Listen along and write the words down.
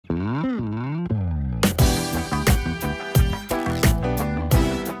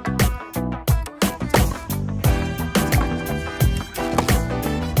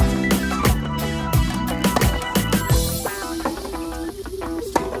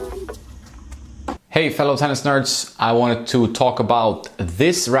Hey fellow tennis nerds, I wanted to talk about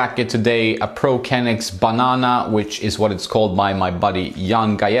this racket today, a Prokennex Banana, which is what it's called by my buddy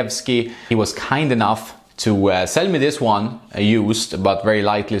Jan Gajewski. He was kind enough to sell me this one, used, but very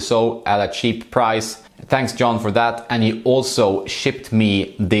lightly so, at a cheap price. Thanks John for that. And he also shipped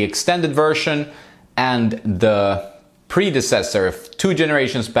me the extended version and the predecessor, 2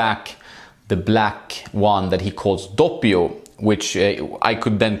 generations back, the black one that he calls Doppio, which I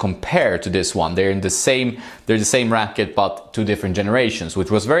could then compare to this one. They're the same racket, but 2 different generations, which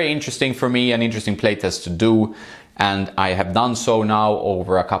was very interesting for me, an interesting playtest to do. And I have done so now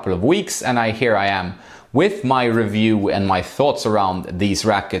over a couple of weeks, and here I am with my review and my thoughts around these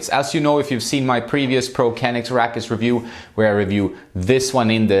rackets. As you know, if you've seen my previous Prokennex rackets review, where I review this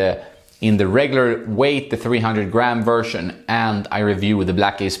one in the regular weight, the 300 gram version, and I review the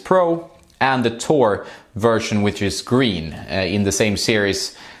Black Ace Pro and the Tour version, which is green, in the same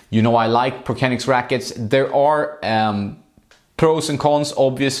series. You know I like Prokennex rackets. There are pros and cons,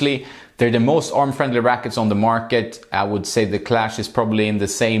 obviously. They're the most arm-friendly rackets on the market. I would say the Clash is probably in the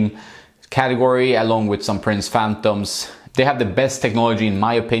same category, along with some Prince Phantoms. They have the best technology, in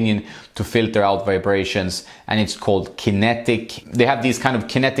my opinion, to filter out vibrations, and it's called kinetic. They have these kind of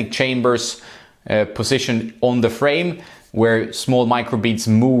kinetic chambers positioned on the frame, where small microbeads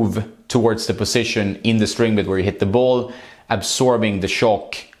move towards the position in the string bed where you hit the ball, absorbing the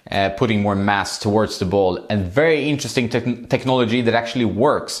shock, putting more mass towards the ball. And very interesting technology that actually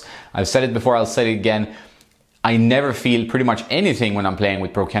works. I've said it before, I'll say it again. I never feel pretty much anything when I'm playing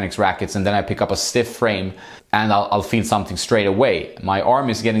with Prokennex rackets, and then I pick up a stiff frame and I'll feel something straight away. My arm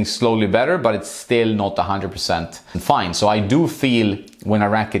is getting slowly better, but it's still not 100% fine. So I do feel when a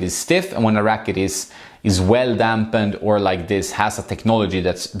racket is stiff and when a racket is well dampened, or like this, has a technology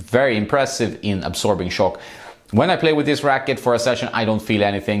that's very impressive in absorbing shock. When I play with this racket for a session, I don't feel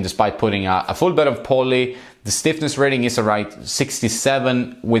anything despite putting a full bed of poly. The stiffness rating is around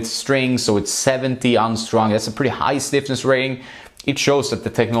 67 with strings, so it's 70 unstrung. That's a pretty high stiffness rating. It shows that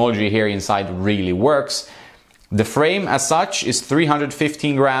the technology here inside really works. The frame as such is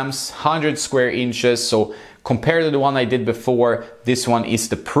 315 grams, 100 square inches. So compared to the one I did before, this one is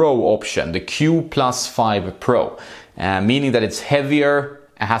the Pro option, the Q+5 Pro, meaning that it's heavier,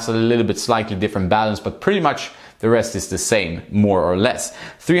 it has a little bit slightly different balance, but pretty much the rest is the same, more or less.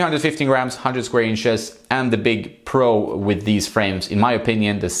 315 grams, 100 square inches, and the big Pro with these frames, in my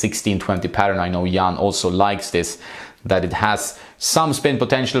opinion, the 1620 pattern. I know Jan also likes this, that it has some spin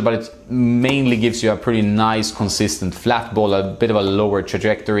potential, but it mainly gives you a pretty nice, consistent flat ball, a bit of a lower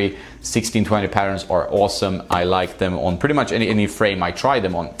trajectory. 1620 patterns are awesome. I like them on pretty much any frame I try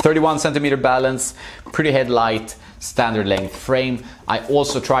them on. 31 centimeter balance, pretty headlight, standard length frame. I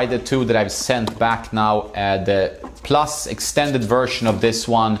also tried the 2 that I've sent back now, the Plus extended version of this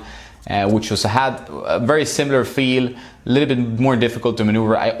one, which had a very similar feel, a little bit more difficult to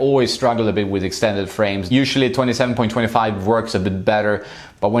maneuver. I always struggle a bit with extended frames. Usually 27.25 works a bit better,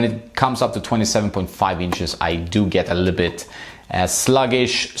 but when it comes up to 27.5 inches, I do get a little bit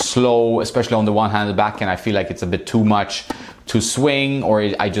sluggish, slow, especially on the one-handed backhand. I feel like it's a bit too much to swing, or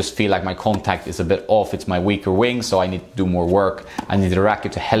I just feel like my contact is a bit off. It's my weaker wing, so I need to do more work. I need the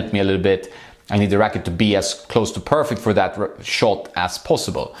racket to help me a little bit. I need the racket to be as close to perfect for that shot as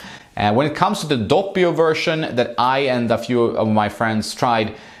possible. When it comes to the Doppio version that I and a few of my friends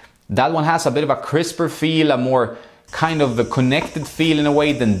tried, that one has a bit of a crisper feel, a more kind of a connected feel in a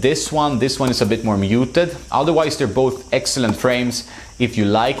way than this one. This one is a bit more muted. Otherwise, they're both excellent frames if you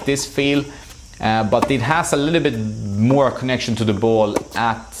like this feel. But it has a little bit more connection to the ball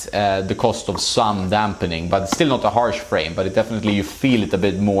at the cost of some dampening, but it's still not a harsh frame, but it definitely, you feel it a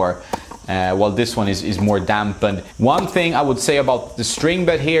bit more, while this one is more dampened. One thing I would say about the string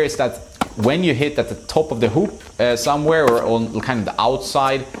bed here is that when you hit at the top of the hoop somewhere, or on kind of the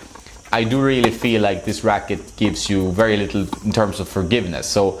outside, I do really feel like this racket gives you very little in terms of forgiveness.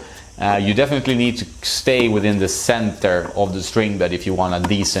 So you definitely need to stay within the center of the string bed if you want a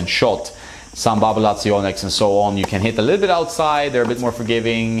decent shot. Some Babalazionics and so on, you can hit a little bit outside, they're a bit more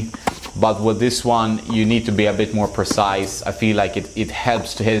forgiving, but with this one you need to be a bit more precise. I feel like it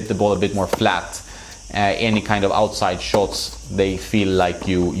helps to hit the ball a bit more flat. Any kind of outside shots, they feel like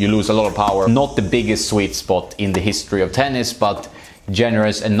you lose a lot of power. Not the biggest sweet spot in the history of tennis, but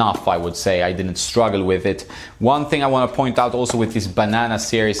generous enough, I would say. I didn't struggle with it. One thing I want to point out also with this Banana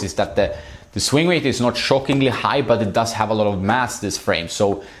series is that the swing rate is not shockingly high, but it does have a lot of mass, this frame.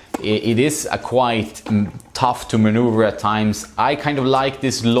 So it is a quite tough to maneuver at times. I kind of like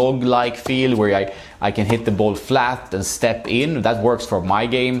this log-like feel where I can hit the ball flat and step in. That works for my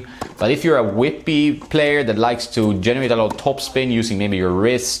game. But if you're a whippy player that likes to generate a lot of topspin using maybe your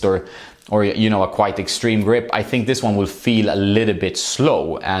wrist or or you know, a quite extreme grip, I think this one will feel a little bit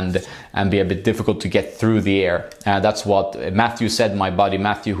slow and be a bit difficult to get through the air. That's what Matthew said, my buddy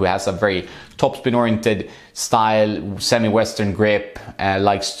Matthew, who has a very topspin oriented style, semi-western grip,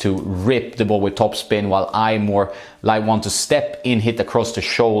 likes to rip the ball with topspin, while I more like want to step in, hit across the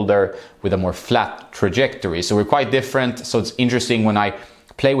shoulder with a more flat trajectory. So we're quite different. So it's interesting when I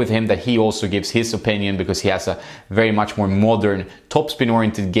play with him that he also gives his opinion, because he has a very much more modern topspin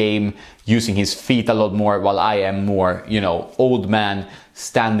oriented game, using his feet a lot more, while I am more, you know, old man,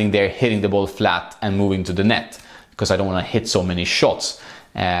 standing there hitting the ball flat and moving to the net, because I don't want to hit so many shots.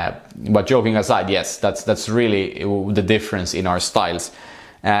 But joking aside, yes, that's really the difference in our styles.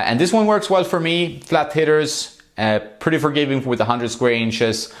 And this one works well for me. Flat hitters, pretty forgiving with 100 square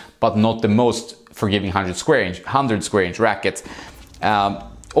inches, but not the most forgiving 100 square inch racket.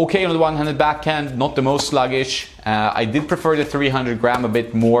 Okay on the one-handed backhand, not the most sluggish. I did prefer the 300 gram a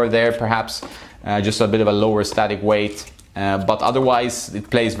bit more there, perhaps just a bit of a lower static weight, but otherwise it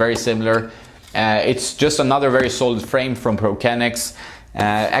plays very similar. It's just another very solid frame from Prokennex.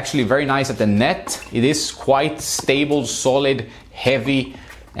 Actually very nice at the net. It is quite stable, solid, heavy.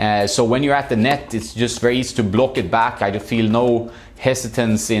 So when you're at the net, it's just very easy to block it back. I feel no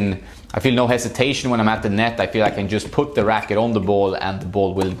hesitation when I'm at the net. I feel I can just put the racket on the ball and the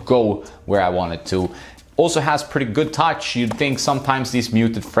ball will go where I want it to. Also has pretty good touch. You'd think sometimes these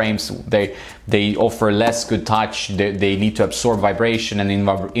muted frames, they offer less good touch. They need to absorb vibration, and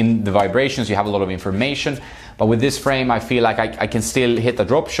in the vibrations you have a lot of information. But with this frame, I feel like I can still hit a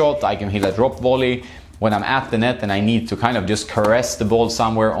drop shot, I can hit a drop volley when I'm at the net and I need to kind of just caress the ball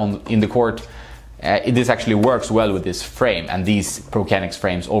somewhere in the court. This actually works well with this frame and these Prokennex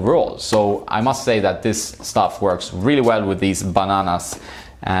frames overall. So I must say that this stuff works really well with these bananas,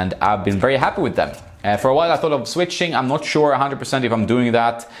 and I've been very happy with them. For a while I thought of switching. I'm not sure 100% if I'm doing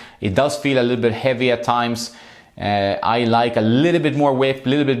that. It does feel a little bit heavy at times. I like a little bit more whip, a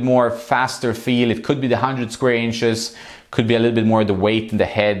little bit more faster feel. It could be the 100 square inches, could be a little bit more the weight in the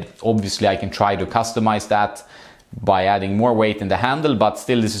head. Obviously I can try to customize that by adding more weight in the handle, but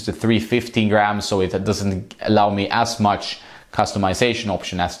still this is the 315 grams, so it doesn't allow me as much customization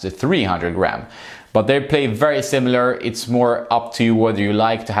option as the 300 gram. But they play very similar. It's more up to you whether you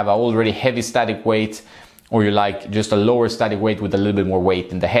like to have an already heavy static weight or you like just a lower static weight with a little bit more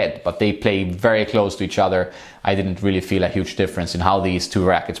weight in the head. But they play very close to each other. I didn't really feel a huge difference in how these two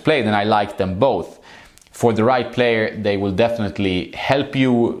rackets played, and I like them both. For the right player, they will definitely help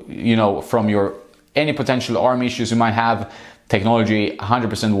you, you know, from any potential arm issues you might have. Technology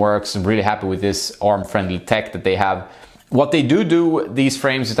 100% works. I'm really happy with this arm-friendly tech that they have. What they do, these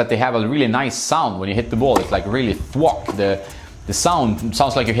frames, is that they have a really nice sound when you hit the ball. It's like really thwack. The sound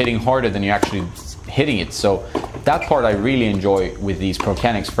sounds like you're hitting harder than you're actually hitting it. So that part I really enjoy with these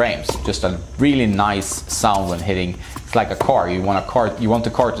Prokennex frames. Just a really nice sound when hitting. It's like a car. You want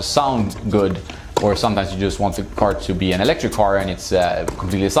the car to sound good, or sometimes you just want the car to be an electric car and it's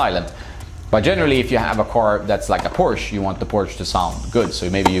completely silent. But generally, if you have a car that's like a Porsche, you want the Porsche to sound good. So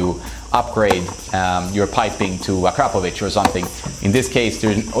maybe you upgrade your piping to a Krapovic or something. In this case,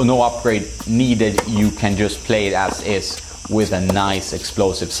 there's no upgrade needed. You can just play it as is with a nice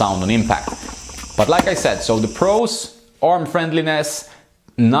explosive sound on impact. But like I said, so the pros: arm friendliness,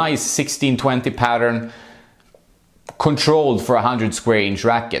 nice 1620 pattern, controlled for a 100 square inch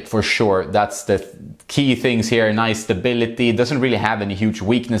racket for sure. That's the key things here. Nice stability. It doesn't really have any huge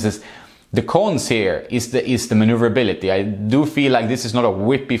weaknesses. The cons here is the maneuverability. I do feel like this is not a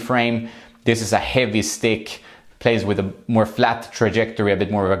whippy frame. This is a heavy stick, plays with a more flat trajectory, a bit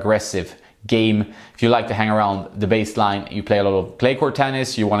more of aggressive game. If you like to hang around the baseline, you play a lot of clay court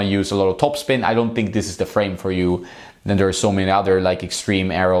tennis, you want to use a lot of topspin, I don't think this is the frame for you. Then there are so many other like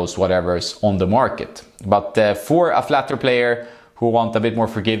extreme arrows, whatever's on the market. But for a flatter player who want a bit more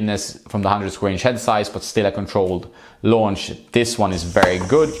forgiveness from the 100 square inch head size, but still a controlled launch, this one is very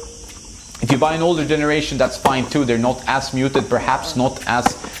good. If you buy an older generation, that's fine too. They're not as muted, perhaps not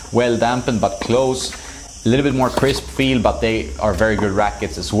as well dampened, but close. A little bit more crisp feel, but they are very good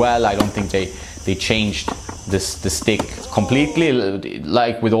rackets as well. I don't think they changed the stick completely.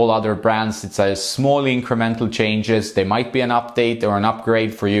 Like with all other brands, it's a small incremental changes. They might be an update or an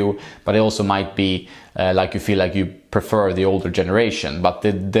upgrade for you, but it also might be like you feel like you prefer the older generation. But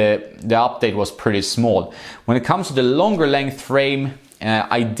the update was pretty small. When it comes to the longer length frame,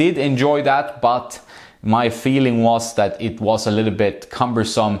 I did enjoy that, but my feeling was that it was a little bit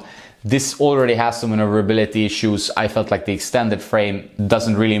cumbersome. This already has some maneuverability issues. I felt like the extended frame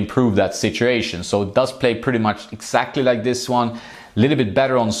doesn't really improve that situation. So it does play pretty much exactly like this one. A little bit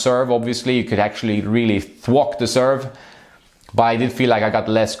better on serve, obviously. You could actually really thwack the serve. but I did feel like I got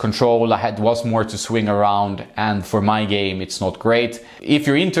less control. Was more to swing around, and for my game it's not great. If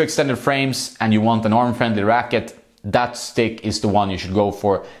you're into extended frames and you want an arm-friendly racket, that stick is the one you should go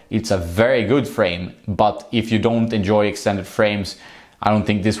for. It's a very good frame, but if you don't enjoy extended frames, I don't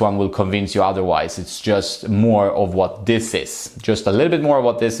think this one will convince you otherwise. It's just more of what this is. Just a little bit more of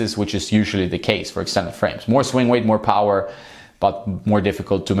what this is, which is usually the case for extended frames. More swing weight, more power, but more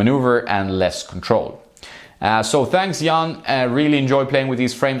difficult to maneuver and less control. So thanks, Jan. Really enjoy playing with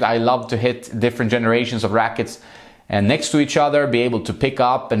these frames. I love to hit different generations of rackets next to each other, be able to pick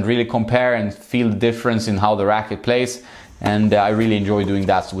up and really compare and feel the difference in how the racket plays. And I really enjoy doing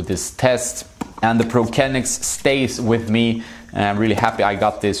that with this test. And the Prokennex stays with me. I'm really happy I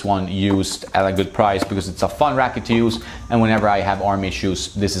got this one used at a good price because it's a fun racket to use, and whenever I have arm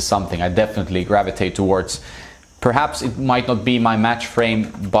issues, this is something I definitely gravitate towards. Perhaps it might not be my match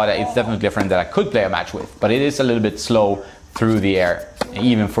frame, but it's definitely a frame that I could play a match with, but it is a little bit slow through the air,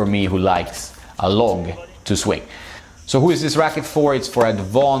 even for me who likes a log to swing. So who is this racket for? It's for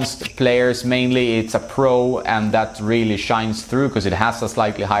advanced players mainly. It's a pro, and that really shines through because it has a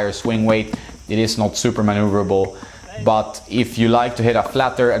slightly higher swing weight. It is not super maneuverable. But if you like to hit a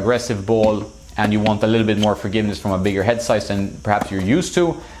flatter, aggressive ball and you want a little bit more forgiveness from a bigger head size than perhaps you're used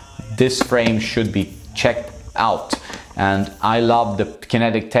to, this frame should be checked out. And I love the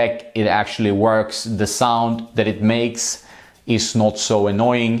kinetic tech. It actually works. The sound that it makes is not so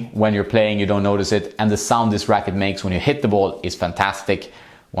annoying. When you're playing, you don't notice it. And the sound this racket makes when you hit the ball is fantastic.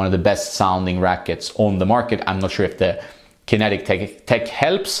 One of the best sounding rackets on the market. I'm not sure if the kinetic tech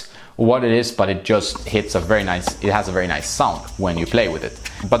helps what it is, but it just hits it has a very nice sound when you play with it.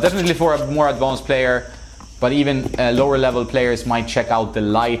 But definitely for a more advanced player, but even lower level players might check out the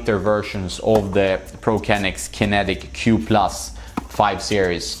lighter versions of the Prokennex Kinetic Q+5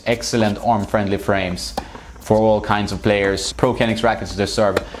 series. Excellent arm friendly frames for all kinds of players. Prokennex rackets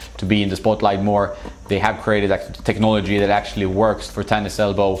deserve to be in the spotlight more. They have created a technology that actually works for tennis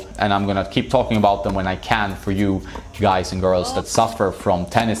elbow, and I'm gonna keep talking about them when I can for you guys and girls that suffer from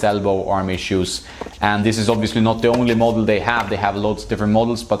tennis elbow arm issues. And this is obviously not the only model they have. They have lots of different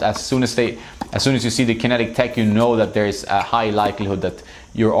models, but as soon as you see the kinetic tech, you know that there is a high likelihood that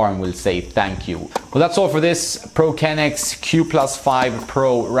your arm will say thank you. Well, that's all for this Prokennex Q+5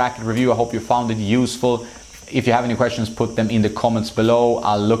 Pro racket review. I hope you found it useful. If you have any questions, put them in the comments below.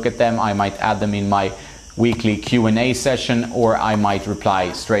 I'll look at them. I might add them in my weekly Q&A session, or I might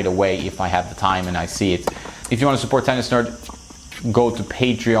reply straight away if I have the time and I see it. If you want to support Tennis Nerd, go to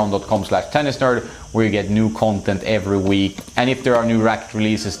patreon.com/tennisnerd, where you get new content every week. And if there are new racket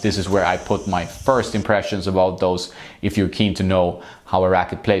releases, this is where I put my first impressions about those. If you're keen to know how a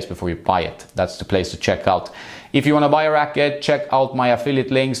racket plays before you buy it, that's the place to check out. If you want to buy a racket, check out my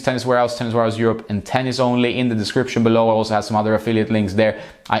affiliate links, Tennis Warehouse, Tennis Warehouse Europe, and Tennis Only in the description below. I also have some other affiliate links there.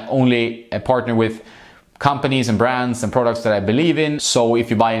 I only partner with companies and brands and products that I believe in. So if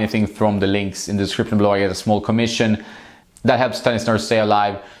you buy anything from the links in the description below, I get a small commission. That helps Tennis Nerds stay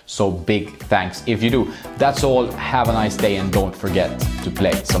alive. So big thanks if you do. That's all. Have a nice day, and don't forget to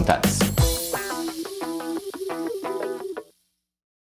play some tennis.